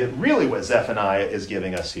can say that really what Zephaniah is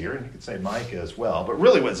giving us here, and you could say Micah as well, but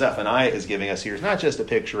really what Zephaniah is giving us here is not just a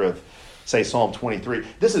picture of, say, Psalm 23.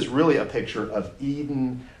 This is really a picture of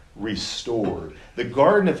Eden restored. The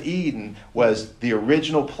Garden of Eden was the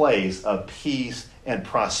original place of peace and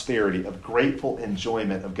prosperity, of grateful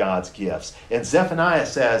enjoyment of God's gifts. And Zephaniah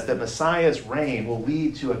says that Messiah's reign will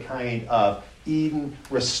lead to a kind of Eden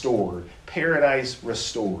restored, paradise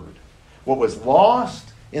restored. What was lost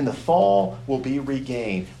in the fall will be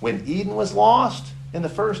regained. When Eden was lost in the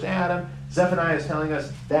first Adam, Zephaniah is telling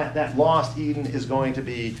us that that lost Eden is going to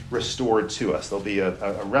be restored to us. There'll be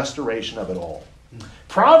a restoration of it all.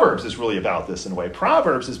 Proverbs is really about this in a way.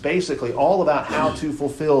 Proverbs is basically all about how to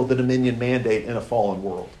fulfill the dominion mandate in a fallen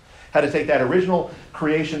world. How to take that original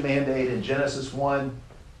creation mandate in Genesis 1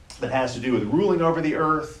 that has to do with ruling over the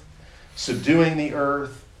earth, subduing the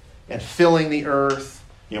earth, and filling the earth,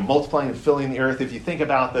 multiplying and filling the earth. If you think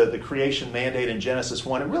about the creation mandate in Genesis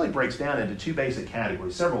 1, it really breaks down into two basic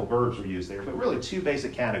categories. Several verbs are used there, but really two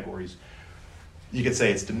basic categories. You could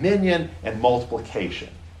say it's dominion and multiplication.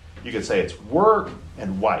 You could say it's work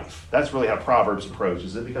and wife. That's really how Proverbs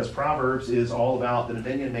approaches it, because Proverbs is all about the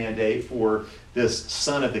dominion mandate for this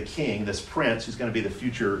son of the king, this prince who's going to be the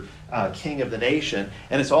future king of the nation,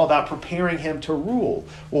 and it's all about preparing him to rule.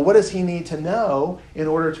 Well, what does he need to know in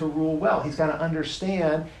order to rule well? He's got to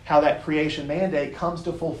understand how that creation mandate comes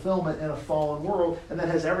to fulfillment in a fallen world, and that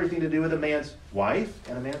has everything to do with a man's wife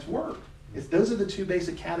and a man's work. Those are the two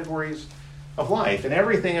basic categories of life, and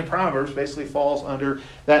everything in Proverbs basically falls under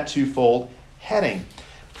that twofold heading.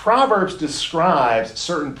 Proverbs describes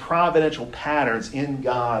certain providential patterns in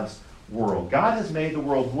God's world. God has made the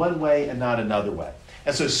world one way and not another way.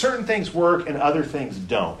 And so certain things work and other things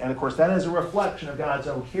don't. And of course that is a reflection of God's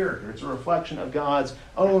own character. It's a reflection of God's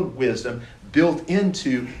own wisdom built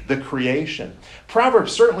into the creation.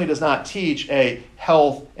 Proverbs certainly does not teach a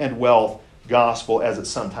health and wealth gospel, as it's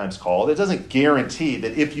sometimes called. It doesn't guarantee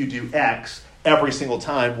that if you do X every single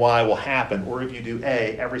time, Y will happen, or if you do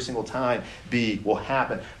A every single time, B will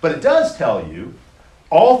happen. But it does tell you,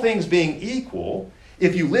 all things being equal,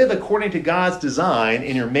 if you live according to God's design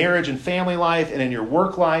in your marriage and family life and in your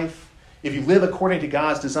work life, if you live according to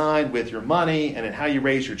God's design with your money and in how you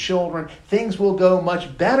raise your children, things will go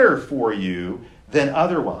much better for you than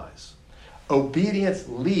otherwise. Obedience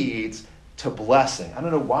leads to blessing. I don't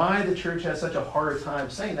know why the church has such a hard time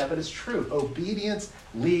saying that, but it's true. Obedience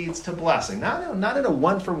leads to blessing. Not in a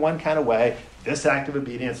one-for-one kind of way. This act of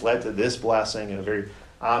obedience led to this blessing in a very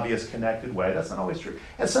obvious, connected way. That's not always true.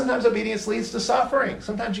 And sometimes obedience leads to suffering.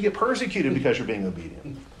 Sometimes you get persecuted because you're being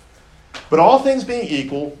obedient. But all things being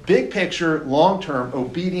equal, big picture, long-term,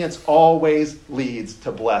 obedience always leads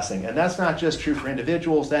to blessing. And that's not just true for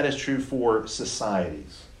individuals. That is true for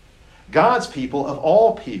societies. God's people, of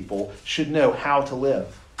all people, should know how to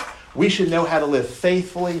live. We should know how to live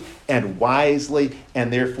faithfully and wisely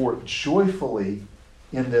and therefore joyfully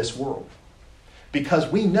in this world.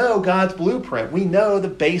 Because we know God's blueprint. We know the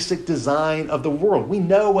basic design of the world. We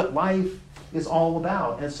know what life is all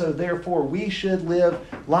about. And so therefore we should live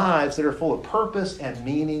lives that are full of purpose and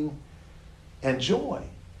meaning and joy.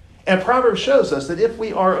 And Proverbs shows us that if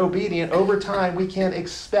we are obedient over time, we can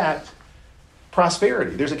expect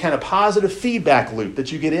prosperity. There's a kind of positive feedback loop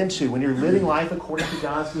that you get into when you're living life according to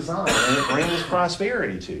God's design, and it brings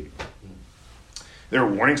prosperity to you. There are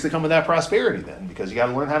warnings that come with that prosperity then, because you got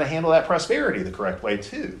to learn how to handle that prosperity the correct way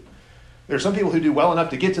too. There are some people who do well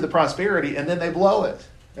enough to get to the prosperity and then they blow it.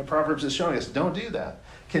 And Proverbs is showing us, don't do that.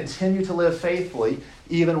 Continue to live faithfully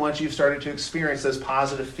even once you've started to experience those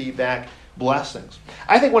positive feedback blessings.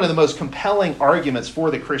 I think one of the most compelling arguments for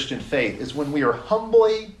the Christian faith is when we are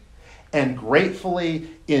humbly and gratefully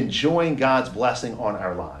enjoying God's blessing on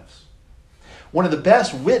our lives. One of the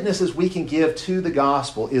best witnesses we can give to the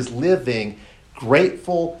gospel is living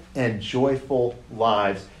grateful and joyful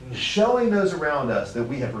lives, showing those around us that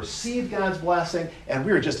we have received God's blessing and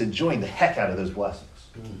we are just enjoying the heck out of those blessings.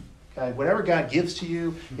 Okay? Whatever God gives to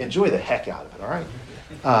you, enjoy the heck out of it, all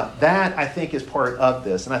right? That, I think, is part of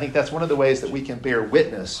this, and I think that's one of the ways that we can bear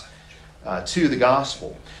witness to the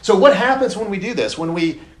gospel. So what happens when we do this? When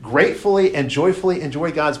we gratefully and joyfully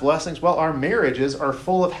enjoy God's blessings? Well, our marriages are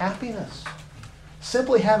full of happiness.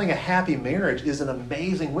 Simply having a happy marriage is an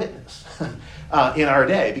amazing witness in our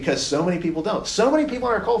day, because so many people don't. So many people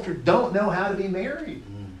in our culture don't know how to be married.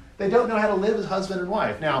 They don't know how to live as husband and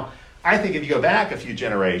wife. Now, I think if you go back a few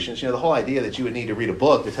generations, the whole idea that you would need to read a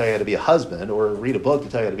book to tell you how to be a husband or read a book to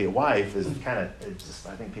tell you how to be a wife is kind of,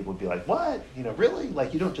 I think people would be like, what? Really?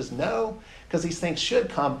 Like, you don't just know? Because these things should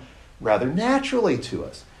come rather naturally to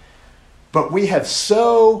us. But we have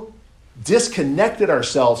so disconnected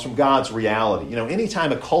ourselves from God's reality.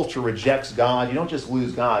 Anytime a culture rejects God, you don't just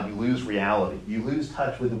lose God, you lose reality. You lose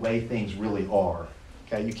touch with the way things really are.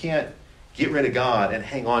 Okay? You can't get rid of God and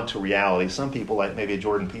hang on to reality. Some people, like maybe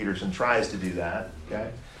Jordan Peterson, tries to do that. Okay?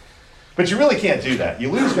 But you really can't do that. You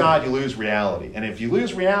lose God, you lose reality. And if you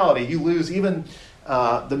lose reality, you lose even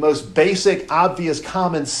the most basic, obvious,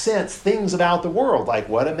 common sense things about the world, like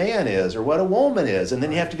what a man is or what a woman is. And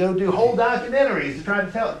then you have to go do whole documentaries to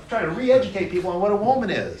try to re-educate people on what a woman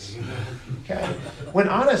is. Okay? When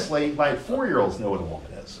honestly, like 4-year-olds know what a woman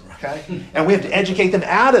is. Okay? And we have to educate them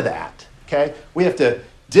out of that. Okay? We have to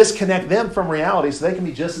disconnect them from reality so they can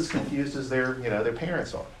be just as confused as their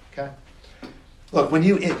parents are. Okay? Look, when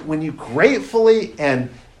you gratefully and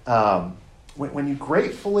when you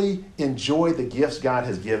gratefully enjoy the gifts God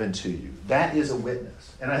has given to you, that is a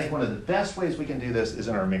witness. And I think one of the best ways we can do this is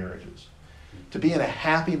in our marriages. To be in a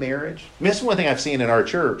happy marriage. This is one thing I've seen in our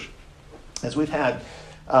church, as we've had,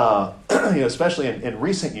 especially in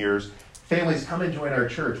recent years, families come and join our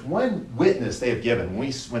church. One witness they have given,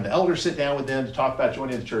 when the elders sit down with them to talk about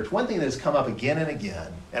joining the church, one thing that has come up again and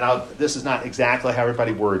again, and this is not exactly how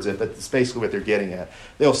everybody words it, but it's basically what they're getting at.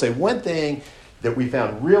 They'll say, one thing that we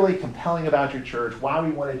found really compelling about your church, why we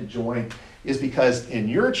wanted to join, is because in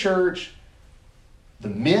your church, the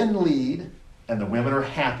men lead and the women are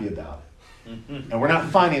happy about it. And we're not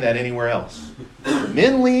finding that anywhere else. The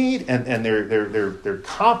men lead and they're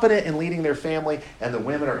competent in leading their family, and the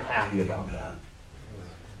women are happy about that.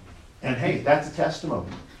 And hey, that's a testimony.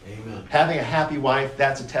 Amen. Having a happy wife,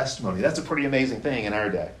 that's a testimony. That's a pretty amazing thing in our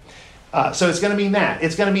day. So it's going to mean that.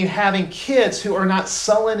 It's going to mean having kids who are not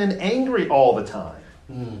sullen and angry all the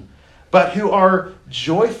time, but who are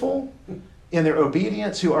joyful in their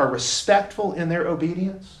obedience, who are respectful in their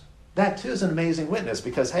obedience. That too is an amazing witness,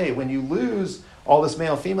 because hey, when you lose all this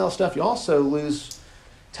male-female stuff, you also lose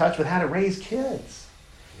touch with how to raise kids.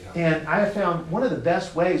 Yeah. And I have found one of the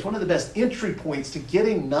best ways, one of the best entry points to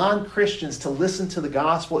getting non-Christians to listen to the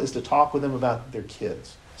gospel is to talk with them about their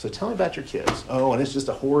kids. So tell me about your kids. Oh, and it's just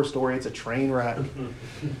a horror story. It's a train wreck.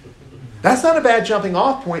 That's not a bad jumping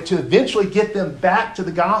off point to eventually get them back to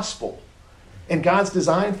the gospel and God's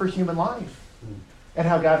design for human life and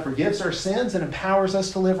how God forgives our sins and empowers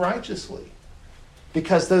us to live righteously.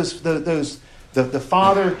 Because the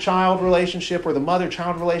father-child relationship or the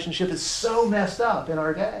mother-child relationship is so messed up in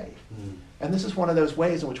our day. And this is one of those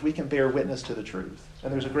ways in which we can bear witness to the truth.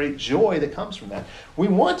 And there's a great joy that comes from that. We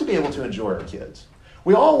want to be able to enjoy our kids.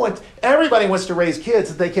 Everybody wants to raise kids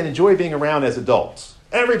that they can enjoy being around as adults.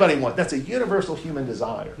 That's a universal human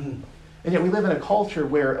desire. And yet we live in a culture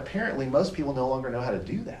where apparently most people no longer know how to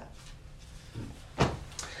do that.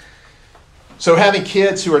 So having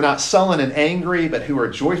kids who are not sullen and angry, but who are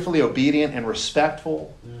joyfully obedient and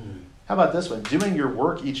respectful. How about this one? Doing your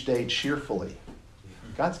work each day cheerfully.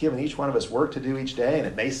 God's given each one of us work to do each day, and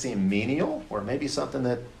it may seem menial or maybe something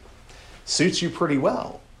that suits you pretty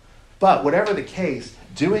well. But whatever the case,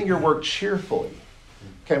 doing your work cheerfully.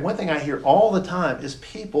 Okay, one thing I hear all the time is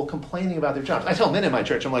people complaining about their jobs. I tell men in my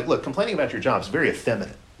church, I'm like, look, complaining about your job is very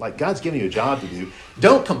effeminate. Like, God's giving you a job to do.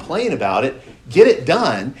 Don't complain about it. Get it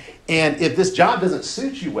done. And if this job doesn't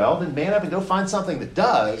suit you well, then man up and go find something that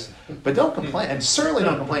does. But don't complain. And certainly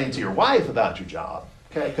don't complain to your wife about your job,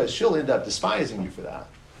 okay? Because she'll end up despising you for that.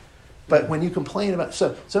 But when you complain about,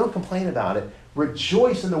 so don't complain about it.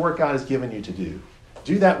 Rejoice in the work God has given you to do.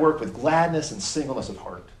 Do that work with gladness and singleness of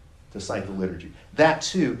heart, to cite the liturgy. That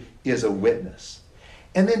too is a witness.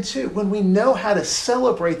 And then too, when we know how to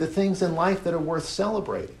celebrate the things in life that are worth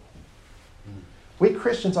celebrating. We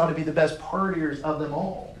Christians ought to be the best partiers of them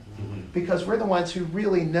all, because we're the ones who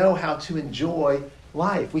really know how to enjoy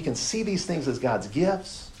life. We can see these things as God's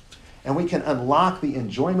gifts, and we can unlock the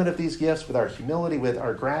enjoyment of these gifts with our humility, with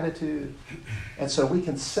our gratitude. And so we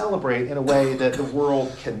can celebrate in a way that the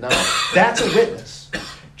world cannot. That's a witness.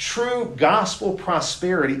 True gospel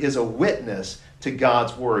prosperity is a witness to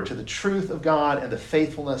God's word, to the truth of God and the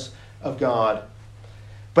faithfulness of God.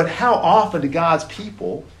 But how often do God's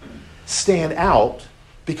people stand out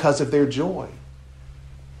because of their joy?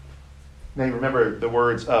 Now, you remember the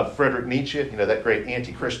words of Friedrich Nietzsche, that great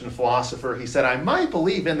anti-Christian philosopher. He said, I might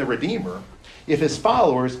believe in the Redeemer if his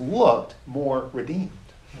followers looked more redeemed.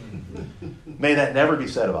 May that never be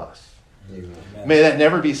said of us. May that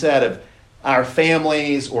never be said of our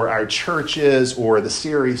families or our churches or the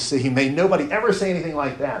Series C. May nobody ever say anything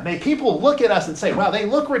like that. May people look at us and say, wow, they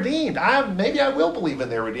look redeemed. Maybe I will believe in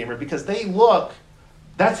their Redeemer because they look,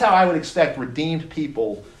 that's how I would expect redeemed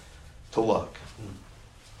people to look.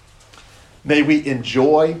 May we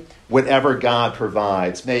enjoy whatever God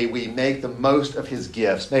provides. May we make the most of his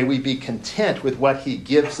gifts. May we be content with what he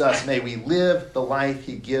gives us. May we live the life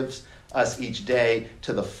he gives us each day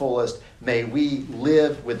to the fullest. May we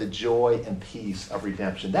live with the joy and peace of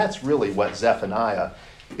redemption. That's really what Zephaniah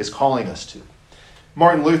is calling us to.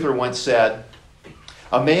 Martin Luther once said,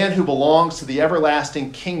 a man who belongs to the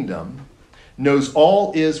everlasting kingdom knows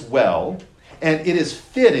all is well, and it is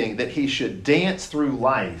fitting that he should dance through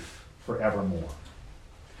life forevermore.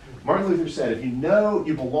 Martin Luther said, if you know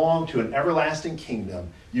you belong to an everlasting kingdom,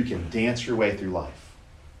 you can dance your way through life.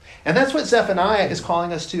 And that's what Zephaniah is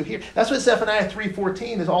calling us to here. That's what Zephaniah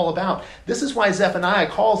 3:14 is all about. This is why Zephaniah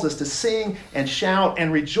calls us to sing and shout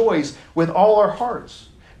and rejoice with all our hearts.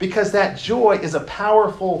 Because that joy is a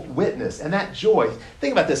powerful witness. And that joy,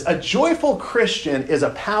 think about this, a joyful Christian is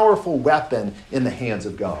a powerful weapon in the hands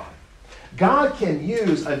of God. God can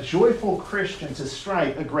use a joyful Christian to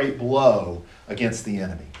strike a great blow against the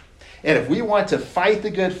enemy. And if we want to fight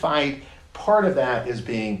the good fight, part of that is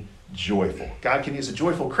being joyful. God can use a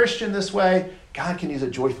joyful Christian this way. God can use a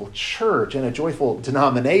joyful church and a joyful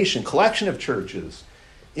denomination, collection of churches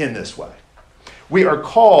in this way. We are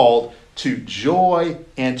called to joy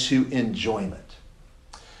and to enjoyment.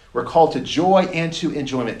 We're called to joy and to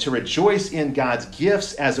enjoyment, to rejoice in God's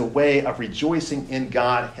gifts as a way of rejoicing in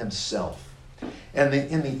God himself. And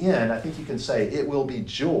in the end, I think you can say it will be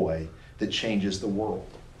joy that changes the world.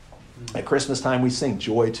 At Christmas time, we sing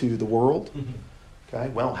joy to the world. Okay,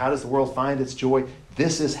 well, how does the world find its joy?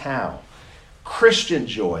 This is how. Christian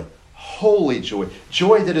joy, holy joy,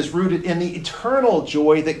 joy that is rooted in the eternal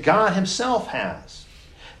joy that God himself has.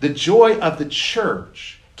 The joy of the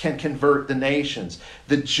church can convert the nations.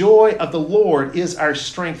 The joy of the Lord is our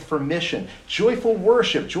strength for mission. Joyful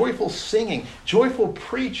worship, joyful singing, joyful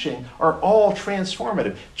preaching are all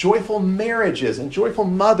transformative. Joyful marriages and joyful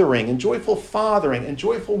mothering and joyful fathering and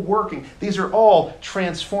joyful working, these are all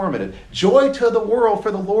transformative. Joy to the world, for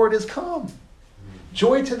the Lord is come.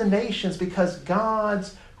 Joy to the nations, because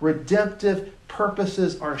God's redemptive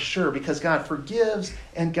purposes are sure, because God forgives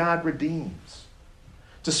and God redeems.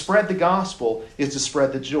 To spread the gospel is to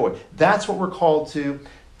spread the joy. That's what we're called to.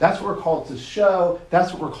 That's what we're called to show.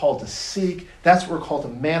 That's what we're called to seek. That's what we're called to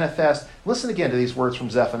manifest. Listen again to these words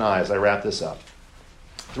from Zephaniah as I wrap this up.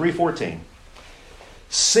 3:14.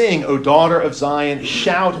 Sing, O daughter of Zion.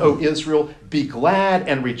 Shout, O Israel. Be glad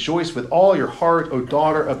and rejoice with all your heart, O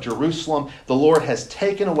daughter of Jerusalem. The Lord has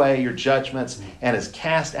taken away your judgments and has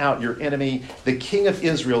cast out your enemy. The King of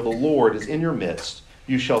Israel, the Lord, is in your midst.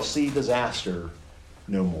 You shall see disaster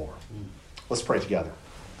no more. Let's pray together.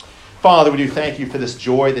 Father, we do thank you for this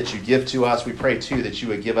joy that you give to us. We pray, too, that you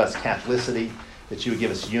would give us Catholicity, that you would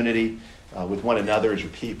give us unity with one another as your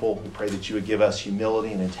people. We pray that you would give us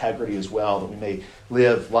humility and integrity as well, that we may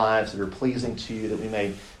live lives that are pleasing to you, that we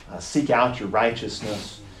may seek out your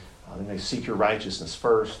righteousness, that we may seek your righteousness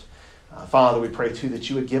first. Father, we pray, too, that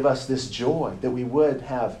you would give us this joy, that we would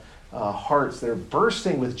have hearts that are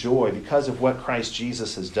bursting with joy because of what Christ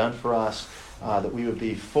Jesus has done for us, that we would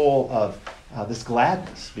be full of this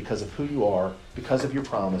gladness because of who you are, because of your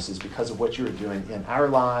promises, because of what you are doing in our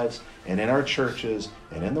lives and in our churches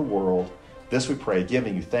and in the world. This we pray,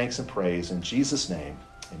 giving you thanks and praise in Jesus' name.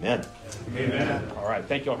 Amen. Amen. All right.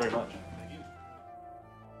 Thank you all very much.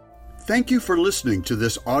 Thank you for listening to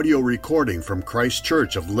this audio recording from Christ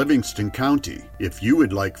Church of Livingston County. If you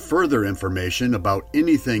would like further information about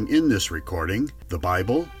anything in this recording, the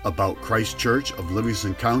Bible, about Christ Church of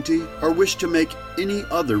Livingston County, or wish to make any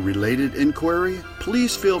other related inquiry,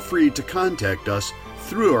 please feel free to contact us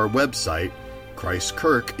through our website,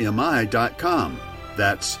 christkirkmi.com.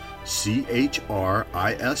 That's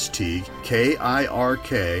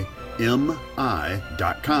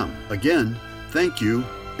CHRISTKIRKMI.com. Again, thank you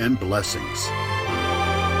and blessings.